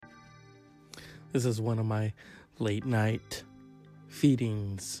This is one of my late night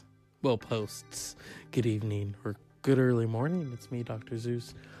feedings, posts. Good evening or good early morning. It's me, Dr.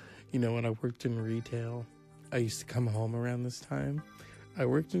 Zeus. When I worked in retail, I used to come home around this time. I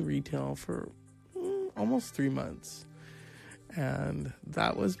worked in retail for almost 3 months. And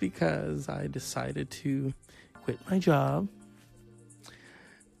that was because I decided to quit my job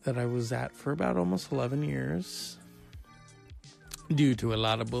that I was at for about almost 11 years due to a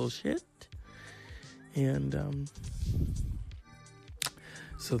lot of bullshit. And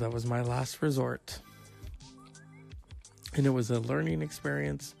so that was my last resort. And it was a learning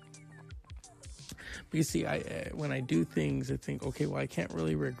experience. Because see, when I do things, I think, okay, well, I can't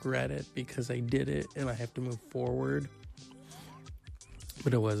really regret it because I did it and I have to move forward.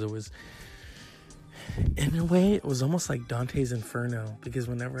 But it was, in a way, it was almost like Dante's Inferno. Because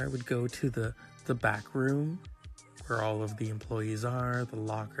whenever I would go to the back room where all of the employees are, the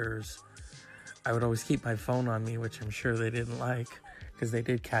lockers, I would always keep my phone on me, which I'm sure they didn't like. Because they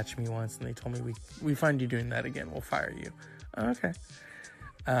did catch me once and they told me, we find you doing that again, we'll fire you. Okay.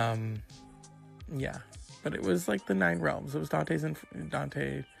 Yeah, but it was like the 9 realms. It was Dante,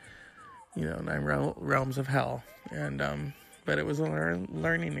 9 realms of hell. And, but it was a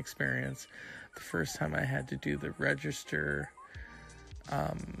learning experience. The first time I had to do the register,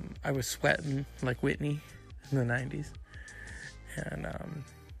 I was sweating like Whitney in the 90s. And,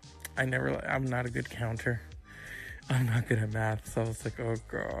 I'm not a good counter. I'm not good at math. So I was like, oh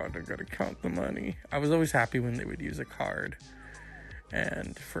God, I gotta count the money. I was always happy when they would use a card.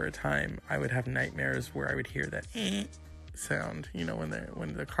 And for a time, I would have nightmares where I would hear that sound,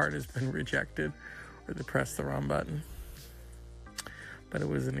 when the card has been rejected or they press the wrong button. But it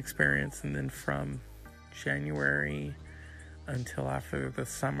was an experience. And then from January until after the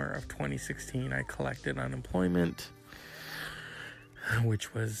summer of 2016, I collected unemployment,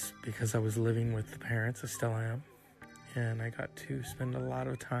 which was because I was living with the parents. I still am. And I got to spend a lot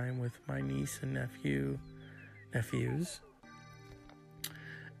of time with my niece and nephews.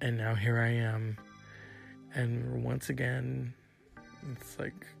 And now here I am, and once again, it's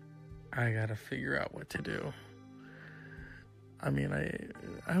like, I gotta figure out what to do. I mean,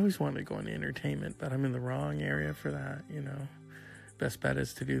 I always wanted to go into entertainment, but I'm in the wrong area for that, Best bet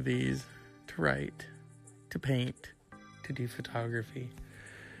is to do these, to write, to paint, to do photography.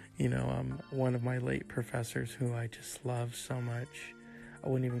 One of my late professors who I just love so much, I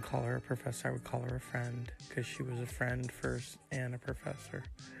wouldn't even call her a professor, I would call her a friend, because she was a friend first and a professor.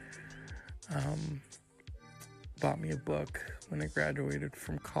 Bought me a book when I graduated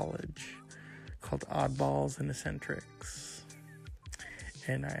from college called Oddballs and Eccentrics.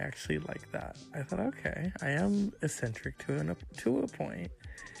 And I actually liked that. I thought, okay, I am eccentric to a point.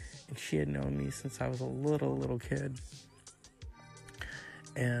 And she had known me since I was a little kid.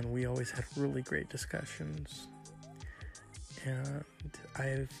 And we always had really great discussions. And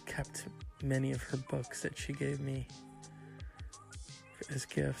I've kept many of her books that she gave me as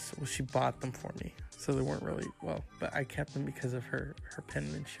gifts. Well, she bought them for me, so they weren't really, but I kept them because of her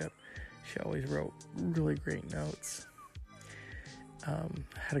penmanship. She always wrote really great notes.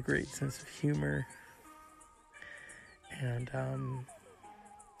 Had a great sense of humor. And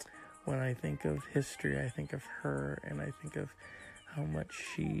when I think of history, I think of her, and I think of how much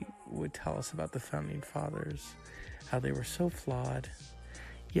she would tell us about the founding fathers, how they were so flawed,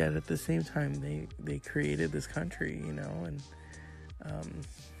 yet at the same time they created this country, and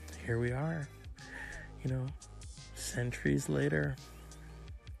here we are, centuries later.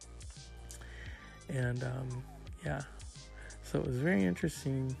 And so it was very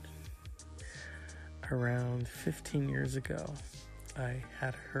interesting. Around 15 years ago, I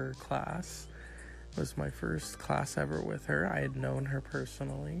had her class. It was my first class ever with her. I had known her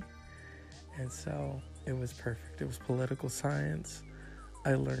personally, and so it was perfect. It was political science.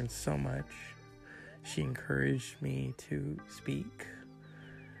 I learned so much. She encouraged me to speak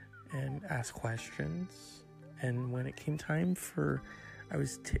and ask questions. And when it came time I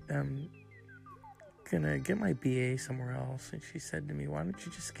was gonna get my BA somewhere else, and she said to me, why don't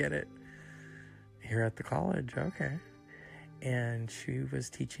you just get it here at the college? Okay. And she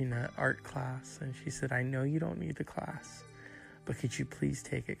was teaching an art class, and she said, I know you don't need the class, but could you please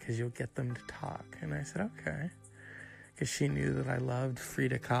take it, because you'll get them to talk. And I said, okay. Because she knew that I loved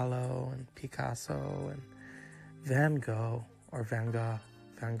Frida Kahlo and Picasso and Van Gogh. Oh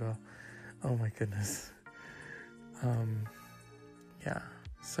my goodness.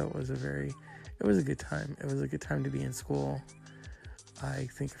 So it was a good time. It was a good time to be in school. I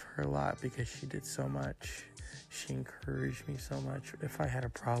think of her a lot because she did so much. She encouraged me so much. If I had a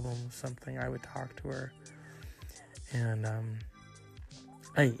problem with something, I would talk to her. And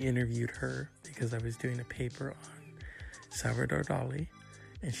I interviewed her because I was doing a paper on Salvador Dali,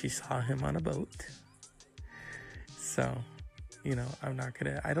 and she saw him on a boat. So,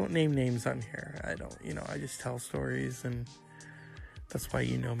 I don't name names on here. I just tell stories, and that's why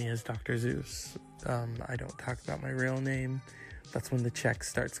you know me as Dr. Zeus. I don't talk about my real name. That's when the check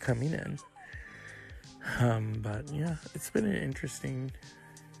starts coming in. But yeah, it's been an interesting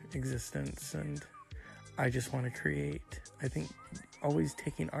existence, and I just want to create. I think always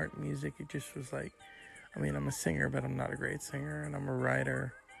taking art and music, it just was like, I'm a singer, but I'm not a great singer, and I'm a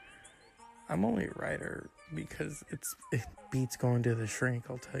writer. I'm only a writer because it beats going to the shrink,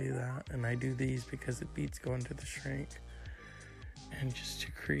 I'll tell you that. And I do these because it beats going to the shrink. And just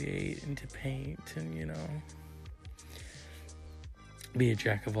to create and to paint and, be a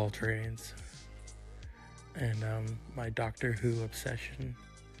jack of all trades. And my Doctor Who obsession,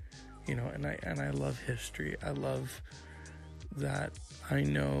 and I love history. I love that I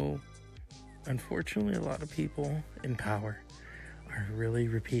know, unfortunately, a lot of people in power are really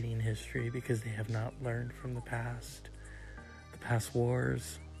repeating history because they have not learned from the past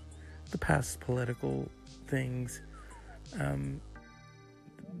wars, the past political things.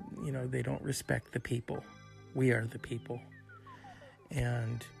 They don't respect the people. We are the people.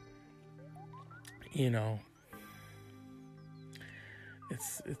 And,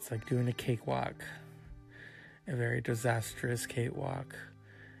 it's like doing a cakewalk, a very disastrous cakewalk.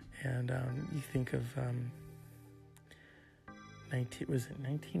 And you think of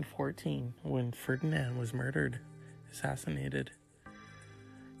 1914 when Ferdinand was murdered, assassinated.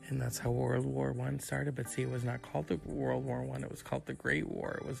 And that's how World War I started. But see, it was not called the World War I. It was called the Great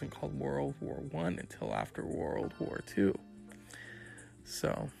War. It wasn't called World War I until after World War II.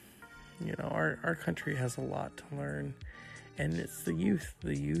 So, our country has a lot to learn. And it's the youth.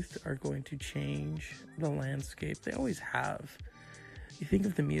 The youth are going to change the landscape. They always have. You think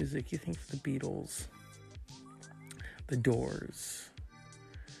of the music. You think of the Beatles, the Doors,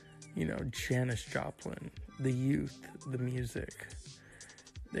 Janis Joplin, the youth, the music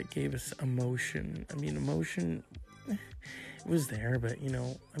that gave us emotion. Emotion, it was there, but,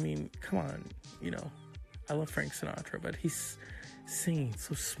 come on, I love Frank Sinatra, but he's singing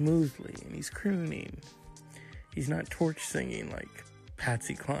so smoothly, and he's crooning. He's not torch singing like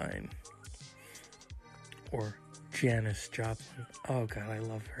Patsy Cline or Janis Joplin. Oh, God, I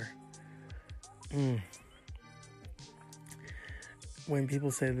love her. When people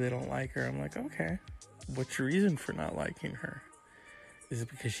say they don't like her, I'm like, okay, what's your reason for not liking her? Is it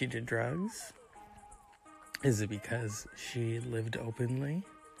because she did drugs? Is it because she lived openly?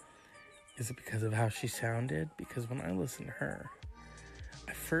 Is it because of how she sounded? Because when I listen to her,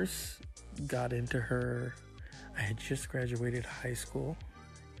 I first got into her, I had just graduated high school,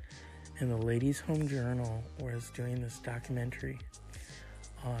 and the Ladies' Home Journal was doing this documentary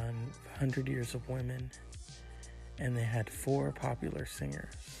on 100 Years of Women, and they had 4 popular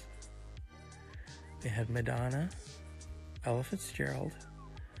singers. They had Madonna, Ella Fitzgerald,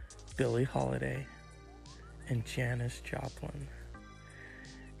 Billie Holiday, and Janis Joplin.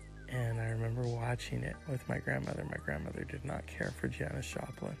 And I remember watching it with my grandmother. My grandmother did not care for Janis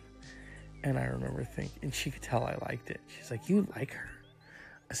Joplin. And I remember thinking, and she could tell I liked it. She's like, you like her?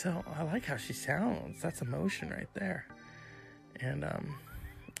 I said, oh, I like how she sounds. That's emotion right there. And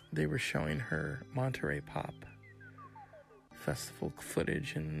they were showing her Monterey Pop Festival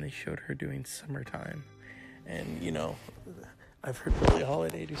footage, and they showed her doing Summertime. And, I've heard Billie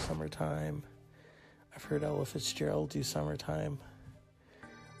Holiday do Summertime. I've heard Ella Fitzgerald do Summertime.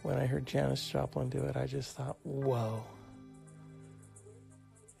 When I heard Janis Joplin do it, I just thought, whoa,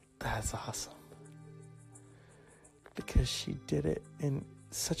 that's awesome. Because she did it in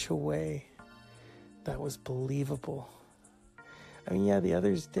such a way that was believable. Yeah, the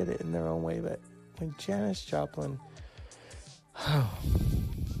others did it in their own way, but when Janis Joplin,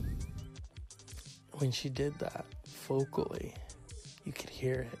 when she did that vocally, you could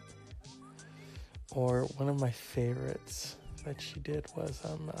hear it. Or one of my favorites that she did was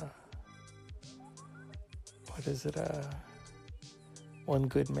One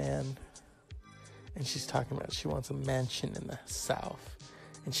Good Man, and she's talking about she wants a mansion in the South,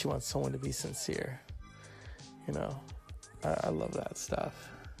 and she wants someone to be sincere. I love that stuff.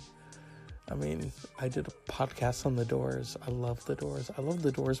 I did a podcast on the Doors. I love the Doors. I love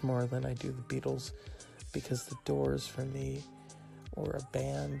the Doors more than I do the Beatles, because the Doors for me were a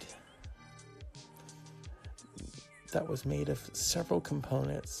band that was made of several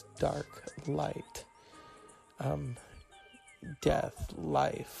components: dark, light, death,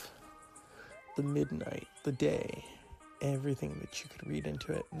 life, the midnight, the day, everything that you could read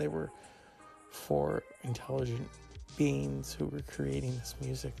into it. They were 4 intelligent beings who were creating this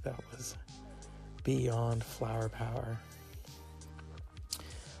music that was beyond flower power.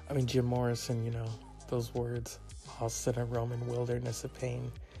 I mean, Jim Morrison, those words, all sit a Roman wilderness of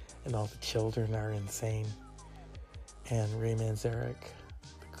pain, and all the children are insane. And Ray Manzarek,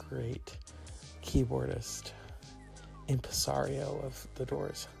 the great keyboardist, impresario of the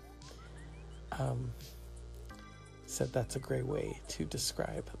Doors, said that's a great way to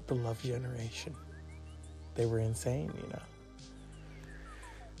describe the Love generation. They were insane,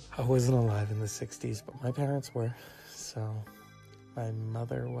 I wasn't alive in the 60s, but my parents were. So my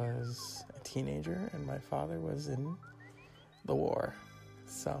mother was a teenager and my father was in the war.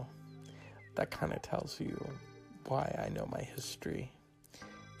 So that kind of tells you why I know my history,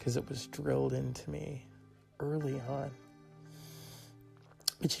 because it was drilled into me early on.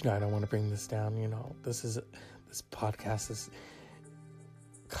 But I don't want to bring this down. This podcast is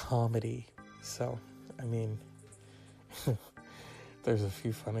comedy. So, I mean, there's a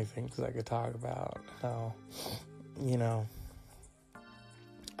few funny things I could talk about. How,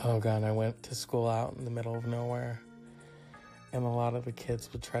 oh God, I went to school out in the middle of nowhere, and a lot of the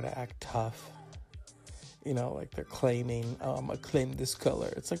kids would try to act tough. Like they're claiming, I'm going to claim this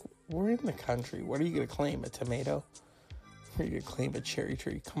color. It's like, we're in the country. What are you going to claim, a tomato? Or are you going to claim a cherry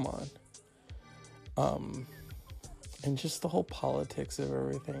tree? Come on. And just the whole politics of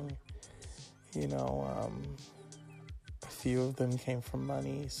everything. A few of them came from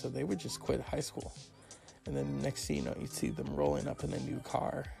money, so they would just quit high school. And then next thing you know, you'd see them rolling up in a new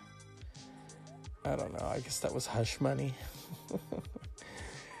car. I don't know, I guess that was hush money.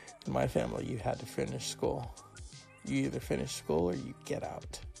 In my family, you had to finish school. You either finish school or you get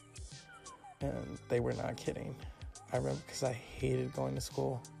out. And they were not kidding. I remember, because I hated going to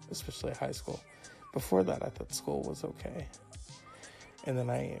school, especially high school. Before that, I thought school was okay. And then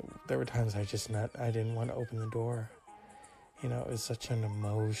there were times I didn't want to open the door. It was such an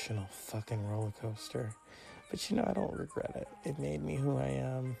emotional fucking roller coaster. But I don't regret it. It made me who I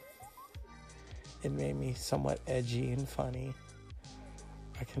am. It made me somewhat edgy and funny.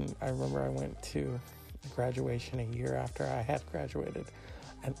 I remember I went to graduation a year after I had graduated,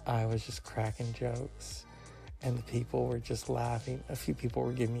 and I was just cracking jokes, and the people were just laughing. A few people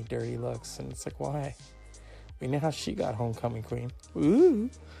were giving me dirty looks, and it's like, why? We know how she got homecoming queen. Ooh.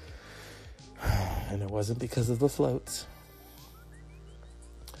 And it wasn't because of the floats.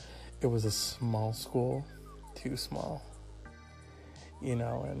 It was a small school, too small,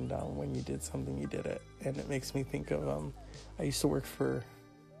 and when you did something, you did it. And it makes me think of, I used to work for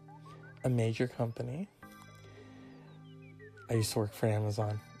a major company. I used to work for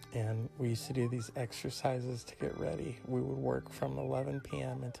Amazon, and we used to do these exercises to get ready. We would work from 11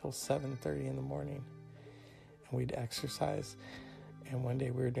 p.m. until 7:30 in the morning, and we'd exercise. And one day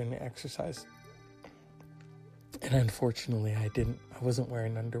we were doing an exercise, and unfortunately I wasn't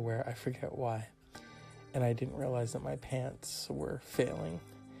wearing underwear. I forget why. And I didn't realize that my pants were failing.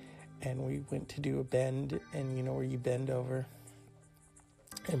 And we went to do a bend, and where you bend over,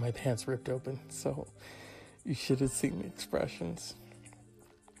 and my pants ripped open. So you should have seen the expressions.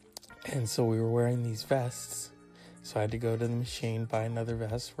 And so we were wearing these vests. So I had to go to the machine, buy another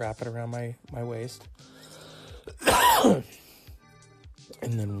vest, wrap it around my waist. And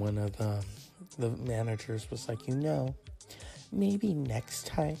then one of the managers was like, maybe next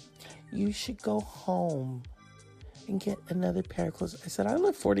time you should go home and get another pair of clothes. I said, I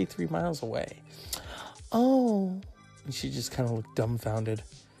live 43 miles away. Oh. And she just kind of looked dumbfounded.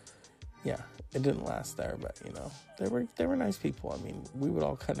 Yeah, it didn't last there, but, they were nice people. I mean, we would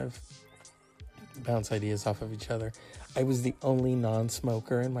all kind of bounce ideas off of each other. I was the only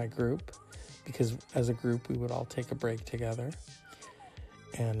non-smoker in my group, because as a group, we would all take a break together.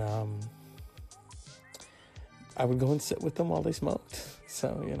 And I would go and sit with them while they smoked.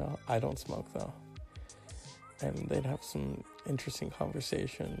 So, I don't smoke, though. And they'd have some interesting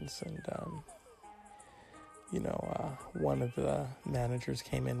conversations. And, one of the managers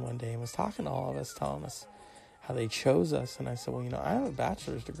came in one day and was talking to all of us, telling us how they chose us. And I said, well, I have a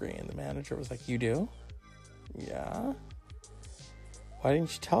bachelor's degree. And the manager was like, you do? Yeah. Why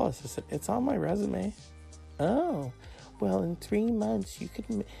didn't you tell us? I said, it's on my resume. Oh, well, in 3 months you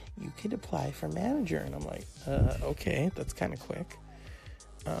could apply for manager. And I'm like, okay, that's kind of quick.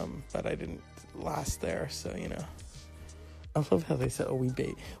 But I didn't last there, so I love how they said, oh, we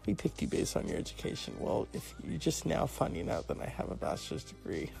picked you based on your education. Well, if you're just now finding out that I have a bachelor's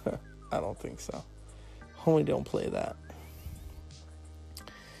degree, I don't think so. Homie, don't play that.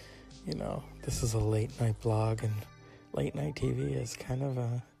 This is a late night blog, and late night TV is kind of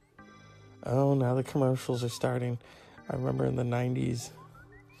now the commercials are starting. I remember in the 90s,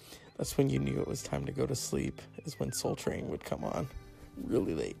 that's when you knew it was time to go to sleep, is when Soul Train would come on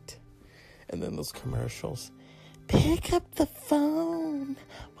really late. And then those commercials. Pick up the phone.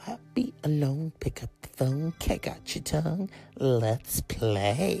 Why be alone? Pick up the phone. Kick out your tongue. Let's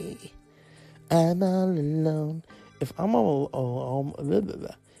play. I'm all alone. If I'm all alone,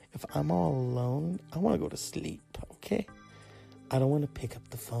 I want to go to sleep, okay? I don't want to pick up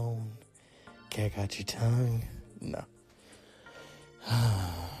the phone. Kick out your tongue. No.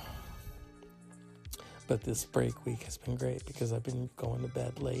 But this break week has been great because I've been going to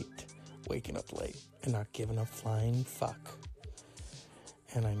bed late, waking up late, and not giving a flying fuck.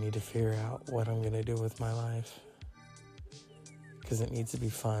 And I need to figure out what I'm going to do with my life. Because it needs to be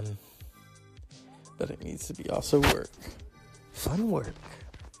fun. But it needs to be also work. Fun work.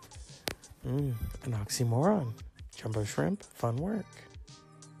 An oxymoron. Jumbo shrimp, fun work.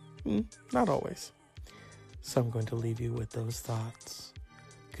 Not always. So I'm going to leave you with those thoughts.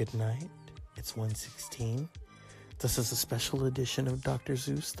 Good night. It's 1:16. This is a special edition of Dr.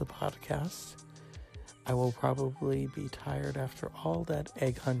 Zeus, the podcast. I will probably be tired after all that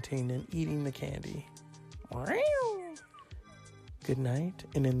egg hunting and eating the candy. Good night,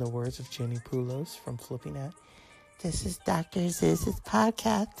 and in the words of Jenny Poulos from Flipping At, this is Dr. Zeus's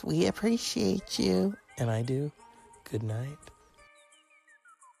podcast. We appreciate you. And I do. Good night.